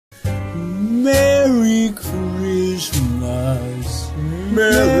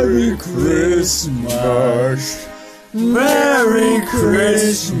Merry Christmas. Merry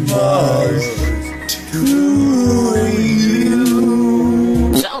Christmas to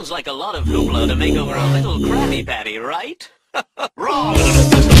you. Sounds like a lot of hoopla to make over a little Krabby Patty, right? Wrong!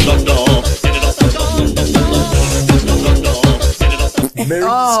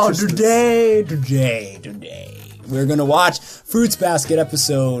 Oh, today, we're gonna watch Fruits Basket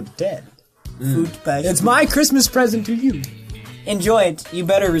episode 10. Fruit Basket. It's my Christmas present to you. Enjoy it. You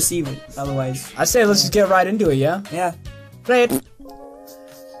better receive it, otherwise. I say let's just get right into it, yeah? Yeah. Play it.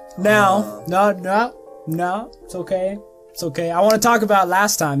 Now, no, it's okay. It's okay. I want to talk about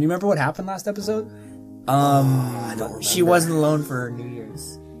last time. You remember what happened last episode? She wasn't alone for New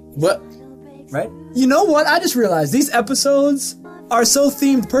Year's. What? Right? You know what? I just realized these episodes are so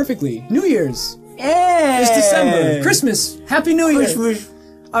themed perfectly. New Year's. Yeah. It's December. Christmas. Happy New Year. Christmas.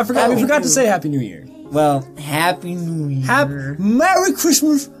 We forgot to say Happy New Year. Well, Happy New Year. Merry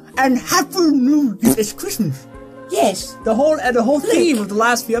Christmas and Happy New Year. It's Christmas. Yes. The whole theme of the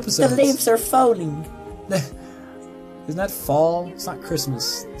last few episodes. The leaves are falling. Isn't that fall? It's not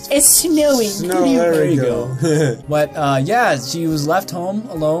Christmas. It's snowing. There you go. But yeah, she was left home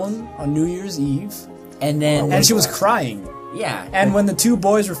alone on New Year's Eve, and she was crying. Yeah. And when the two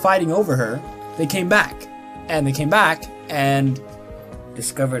boys were fighting over her, they came back, and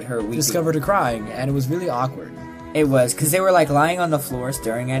discovered her weeping. discovered her crying, and it was really awkward. It was, because they were like lying on the floor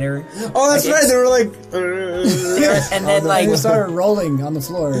staring at her. Oh, that's right, they were like... And then like... They started rolling on the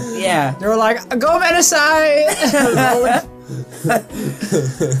floor. Yeah. They were like, go Menasai!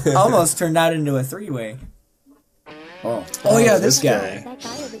 Almost turned out into a three-way. Oh yeah, this guy. That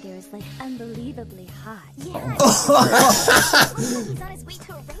guy over there is like unbelievably hot. Yeah. He's on his way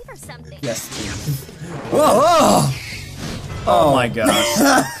to a rave or something. Yes. Whoa! Oh my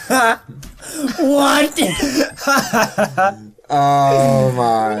gosh. What? Oh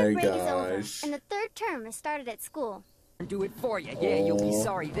my Winter break is over, gosh. and the third term has started at school. Do it for you. Yeah, you'll be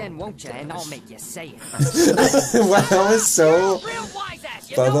sorry then, won't you? And I'll make you say it. Wow, that was so... Real wise ass.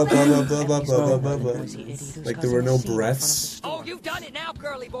 You Blah, know blah, that? blah, blah, blah, blah, blah, blah, blah. Like there were no breaths. Oh, you've done it now,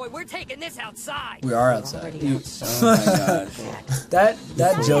 girly boy. We're taking this outside. We are outside. Oh my god.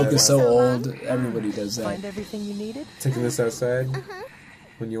 That joke is so old. Everybody does that. Find everything you needed? Taking this outside?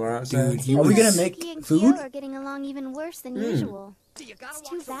 When you are outside? Dude, Are we gonna He make and food? Kyo are getting along even worse than usual. It's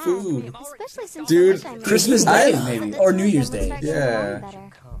too bad. Food. Especially since Dude, the lunchtime Christmas meeting. Day, I- maybe, or New Year's Day. Start getting Yeah. along better.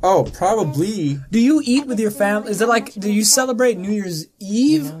 Oh, probably. Do you eat with your family? Is it like, do you celebrate New Year's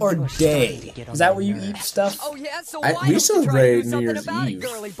Eve or day? Is that where you eat stuff? Oh, yeah, so I- why we don't you celebrate try to do New something Year's about Eve. It,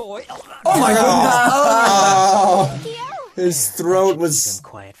 girly boy? Oh my goodness! Oh, his throat was...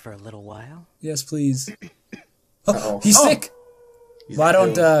 Quiet for a little while. Yes, please. Uh-oh. He's sick! He's Why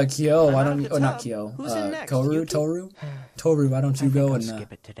don't, killed. Kyo, why don't, oh not Kyo, Tohru, why don't you go and,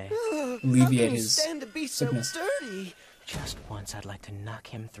 Skip it today. alleviate his Stand to be so sickness? dirty. Just once I'd like to knock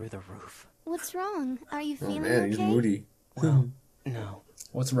him through the roof. What's wrong? Are you Oh feeling man, he's okay? moody. Well, no.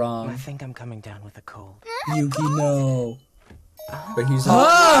 What's I wrong? think I'm coming down with a cold. Yuki, no. But he's... Oh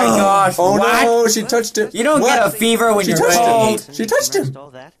my gosh, Oh what? no, she touched him. You don't What? get a fever when She you're touched cold. him. She touched him.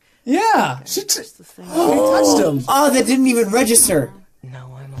 All that? Yeah! She He touched him! Oh, that didn't even register.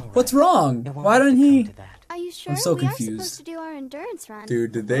 No, I'm alright. What's wrong? It won't Why have don't to come he... to that. Are you sure? so We are confused. supposed to do our endurance run.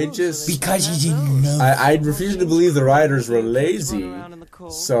 Dude, did they just... Because you didn't know. I refuse to believe the riders were lazy. Around in the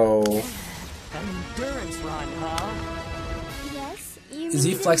cold. So... An endurance run, huh? Yes, you Is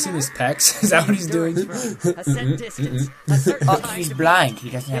he mean flexing that? his pecs? Is that what he's doing? Endurance run. A set distance. A certain Oh, kind he's of blind. He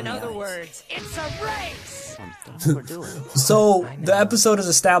doesn't have In any other eyes. words, it's a race. We're doing. So, the episode is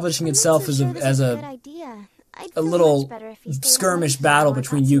establishing I'm not itself so as sure this is a good idea. I'd a feel little much better if he stayed skirmish home battle and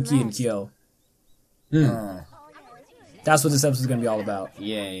between got some Yuki and rest. Kyo. That's what this episode's gonna be all about.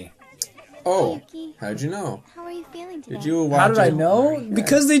 Yay. Oh, Yuki, how'd you know? how are you feeling today? Did you watch How did I it? know?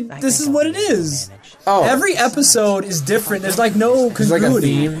 Because this is what it is. Oh, Every episode is different. There's like no there's like a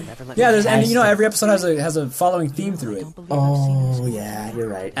continuity. theme. Yeah, there's and you know every episode has a following theme through it. Oh, yeah, you're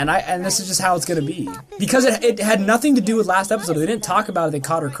right. And this is just how it's gonna be. Because it had nothing to do with last episode. They didn't talk about it, they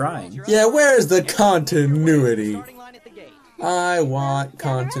caught her crying. Yeah, where's the continuity? Starting line at the gate. I want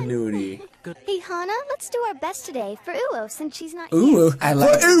continuity. Hey, Hana, let's do our best today for Uo since she's not Ooh. I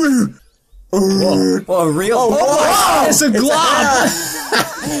like it. Ooh. Oh, real. Oh, it's a glob!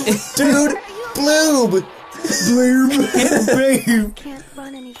 Dude, bloob! Bloob. Can't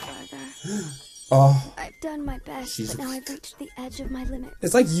run any farther. Oh, I've done my best, She's- but now I've reached the edge of my limit.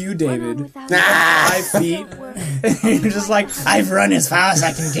 It's like you, David. Without 5 feet. You're just like, I've run as fast as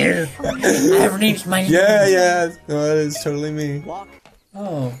I can get. I've reached my... yeah, no, that is totally me.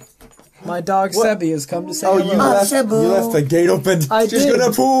 Oh. My dog Sebi has come to say Oh, hello. you left the gate open. I She's did.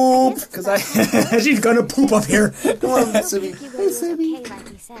 gonna poop. Cause she's gonna poop up here. Come on, Sebi. Hey, Sebi.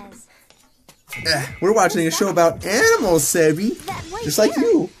 We're watching a show about animals, Sebi. Just like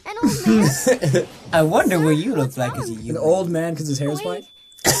you. An old man. I wonder what you look like as a An human. old man because his hair is white.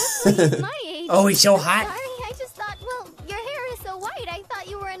 He's my age. Oh, he's so hot. Sorry, I just thought, well, your hair is so white. I thought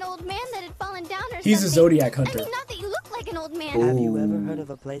you were an old man that had fallen down or He's a something. Zodiac I hunter. mean, not that you look like an old man. Have you ever heard of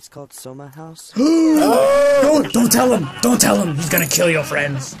a place called Soma House? Don't tell him. Don't tell him. He's gonna kill your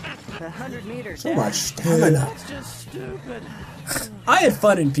friends. 100 meters. So much stamina. That's just stupid. I had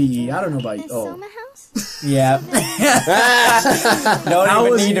fun in PE. I don't know about you. The Oh. Soma house? Yeah. Don't How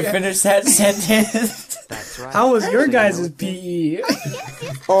even was need to your- finish that sentence. That's right. How was your guys' PE?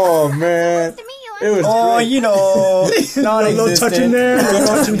 Oh, man. To me, It was Oh, great. you know, A little touching there. A little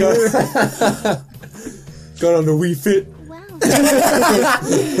touching there. Got on the Wii Fit. wow.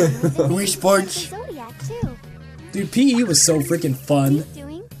 Wii Sports. Zodiac, too. Dude, PE was so freaking fun. He's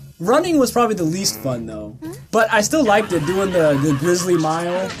doing? Running was probably the least fun though. But I still liked it, doing the grizzly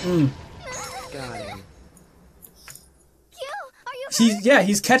mile. Got him. Kill, are you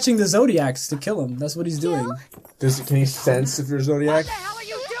He's catching the Zodiacs to kill him. That's what he's doing. Can he sense if you're a Zodiac? What the hell are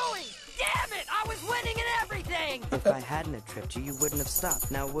you doing? Damn it! I was winning in everything! If I hadn't have tripped you, you wouldn't have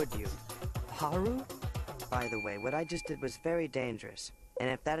stopped, now would you? Haru? By the way, what I just did was very dangerous. And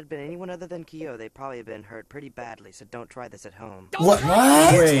if that had been anyone other than Kyo, they'd probably have been hurt pretty badly, so don't try this at home. What?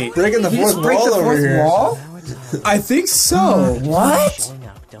 Wait, Breaking the fourth wall over here. wall? Now it's on. I think so. What? Showing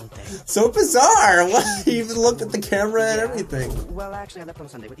up, don't they? So bizarre. What? He even looked at the camera and everything. Well, actually, I left on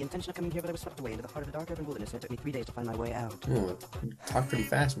Sunday with the intention of coming here, but I was swept away into the heart of the dark urban wilderness, and it took me 3 days to find my way out. Oh, talk pretty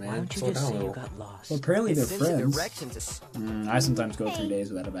fast, Why man. don't you Slow just down a say you little. got lost? Well, apparently they're It's in the friends. directions is- I sometimes go 3 days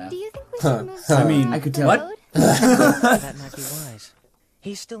without a bath. Do you think we should move I mean, to I could the tell. What? road? That might be wise.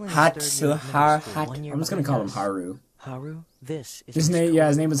 He's still in his Hatsu, third year of middle Har- school, Hat- 1 year I'm just gonna behind call him us. Haru. Haru, this is His Miss name, yeah,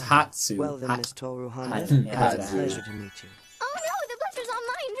 his Tohru. name is Hatsu. Well then, Hat- Miss Tohru Hat- Honda, yeah, it's a Hatsu. pleasure to meet you. Oh no, the blusher's on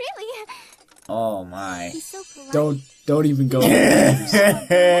mine, really. Oh my. He's so polite. don't even go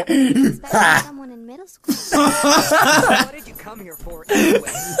there. Especially someone in middle school. What did you come here for anyway?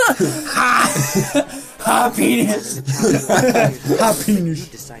 Hot penis. Hot penis.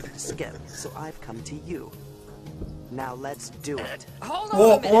 You decided to skip, so I've come to you. Now let's do it. Hold on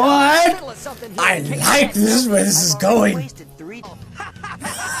Wha- a minute. what? I'm in the middle of something here. I In case like you this where this is I've already going. wasted 3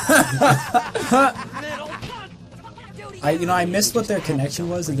 I missed what their connection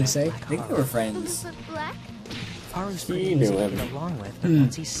was. Did they say? I think they were friends. But black? Haru's He pretty knew easy to him. get along with, but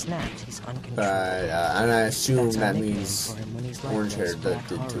once he snaps, he's uncontrollable. And I assume That's our that nickname means for him when he's like orange hair this, that Black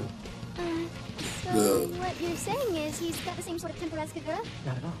did Haru. too. So what you're saying is he's got the same sort of temper as Kagura?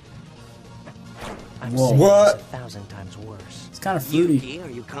 Not at all. I've Whoa. seen What? this 1,000 times worse. It's kind of fruity. Yuki, are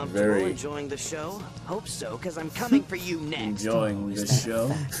you comfortable Very. enjoying the show? Hope so, because I'm coming for you next. Enjoying the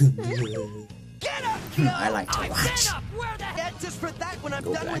show. Get up, I like to watch. Get up! Where the heck? And just for that, when I'm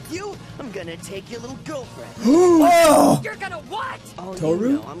done with you, I'm gonna take your little girlfriend. Oh! You're gonna what? Oh, Tohru? you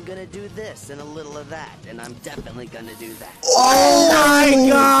know, I'm gonna do this and a little of that, and I'm definitely gonna do that. Oh my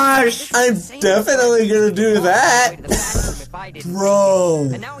gosh! I'm definitely gonna do that. To the bathroom if I didn't Bro.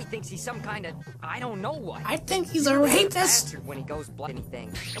 And now he thinks he's some kind of I don't know what. I think he's a rapist. Bastard when he goes blood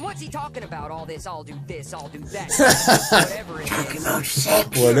anything. And what's he talking about? All this, I'll do this, I'll do that. Whatever it is.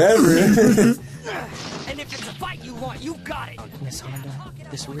 Whatever. And if it's a fight you want, you got it. Miss Honda,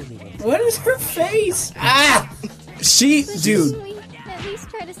 this really means What is her face? Ah! She, dude. Shouldn't we at least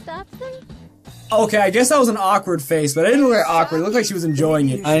try to stop them? Okay, I guess that was an awkward face, but I didn't look at awkward. It looked like she was enjoying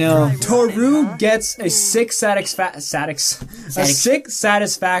it. I know. Tohru gets a sick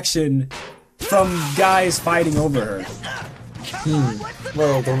satisfaction from guys fighting over her.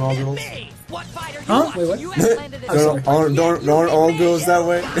 Well, don't all girls. What fight are you Huh? watching? Wait, what? You haven't landed a Don't all girls that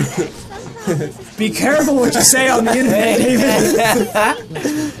way. Be careful what you say on the internet,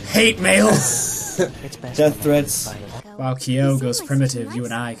 David. Hate mail. it's best. Death threats. While Kyo goes primitive, you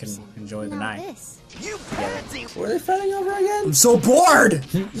and I can enjoy the Now night. this. You pansy! Were they fighting over again? I'm so bored!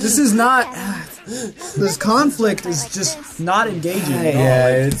 This is not... This conflict is just not engaging at all. Yeah,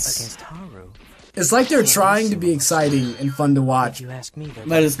 it's. Against Haru. It's like they're trying to be exciting and fun to watch. If you ask me, they're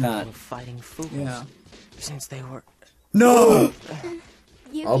But it's both not. fighting fools. Yeah. Since they were. No!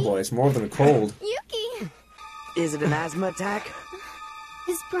 Yuki? Oh boy, it's more than a cold. Yuki! Is it an asthma attack?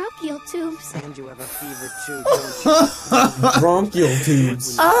 His bronchial tubes. And you have a fever too, don't you? Bronchial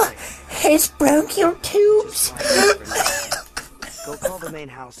tubes. His bronchial tubes. Go call the main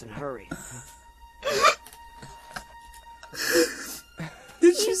house and hurry.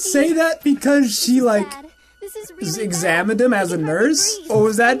 Did she say that because she, like, Bad. This This is Just really examined bad. him as a You can hardly nurse? breathe. Or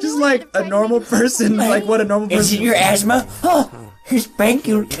was I that knew just I like had a pregnant normal you. person? Like what a normal Is person? it your asthma? Oh, his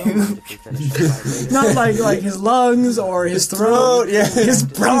bronchial tube. Not like his lungs or his throat. Yeah. His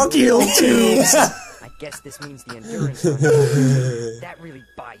bronchial tubes. I guess this means the endurance run. That really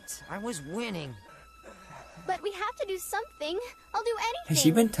bites. I was winning. But we have to do something. I'll do anything. Has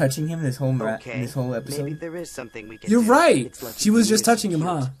she been touching him this whole Okay. this whole Maybe episode? there is something we can You're do. right. It's lucky She was he just is touching him, cute.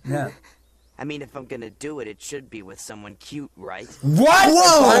 huh? Yeah. I mean, if I'm gonna do it, it should be with someone cute, right? What?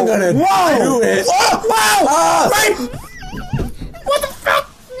 Whoa! I'm gonna do it. Whoa! Right! What the fuck?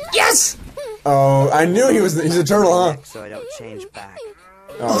 Yes! Oh, I knew he's a turtle, huh? So I don't change back.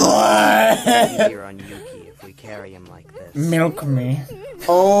 Oh, Easier on Yuki if we carry him like this. Milk me.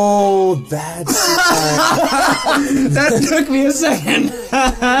 oh that's. That took me a second.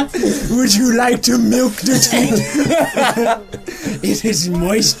 Would you like to milk the tank? It is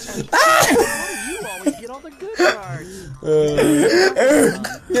moist. You always get all the good parts.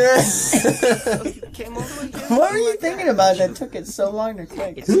 Came all the way here. What were you thinking about that took it so long to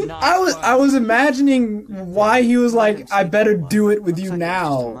click? It's not I was imagining why he was like, I better do it with you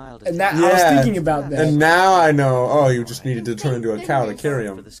now. And that I was Yeah. thinking about that. And now I know. Oh, you just needed to turn into a cow to carry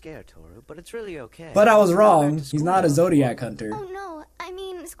for him. the scare, Tohru, but it's really okay. But I was wrong. He's not a Zodiac hunter. Oh no, I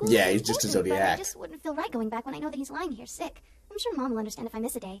mean, school Yeah, is he's just a important, but I Zodiac. just wouldn't feel right going back when I know that he's lying here sick. I'm sure Mom will understand if I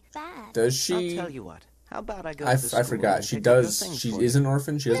miss a day. Bad. Does I'll she? tell you what. How about I go I to the school forgot. and She pick up your does. things She for is you? an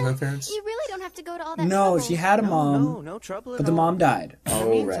orphan. She doesn't have parents. You really don't have to go to all that No, trouble. she had a mom, No trouble at but the all. mom died.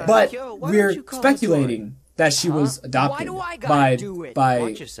 Oh right. But Yo, why don't we're you call it speculating that she was adopted Why do I gotta by do it?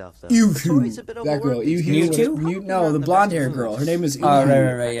 Watch yourself, though. Yuki. Sorry's a bit That girl, overworked these Yuki. days. Yuki? No, the blonde haired girl. Her name is Yuki. Oh,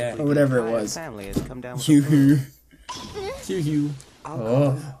 right, yeah. Or whatever it was. Family has come down with Yuki. Yuki.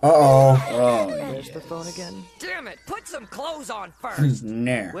 Oh. Uh-oh. Oh, There's the phone again. Damn it! Put some clothes on first.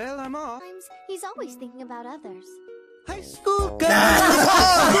 nah. Well, I'm off. Sometimes he's always thinking about others. High school girl.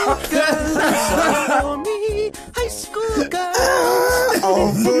 For me. High school girl.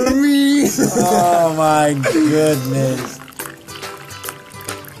 Oh, for me. Oh my goodness.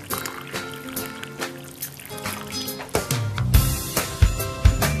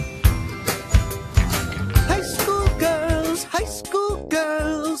 High school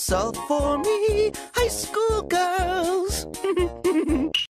girls, all for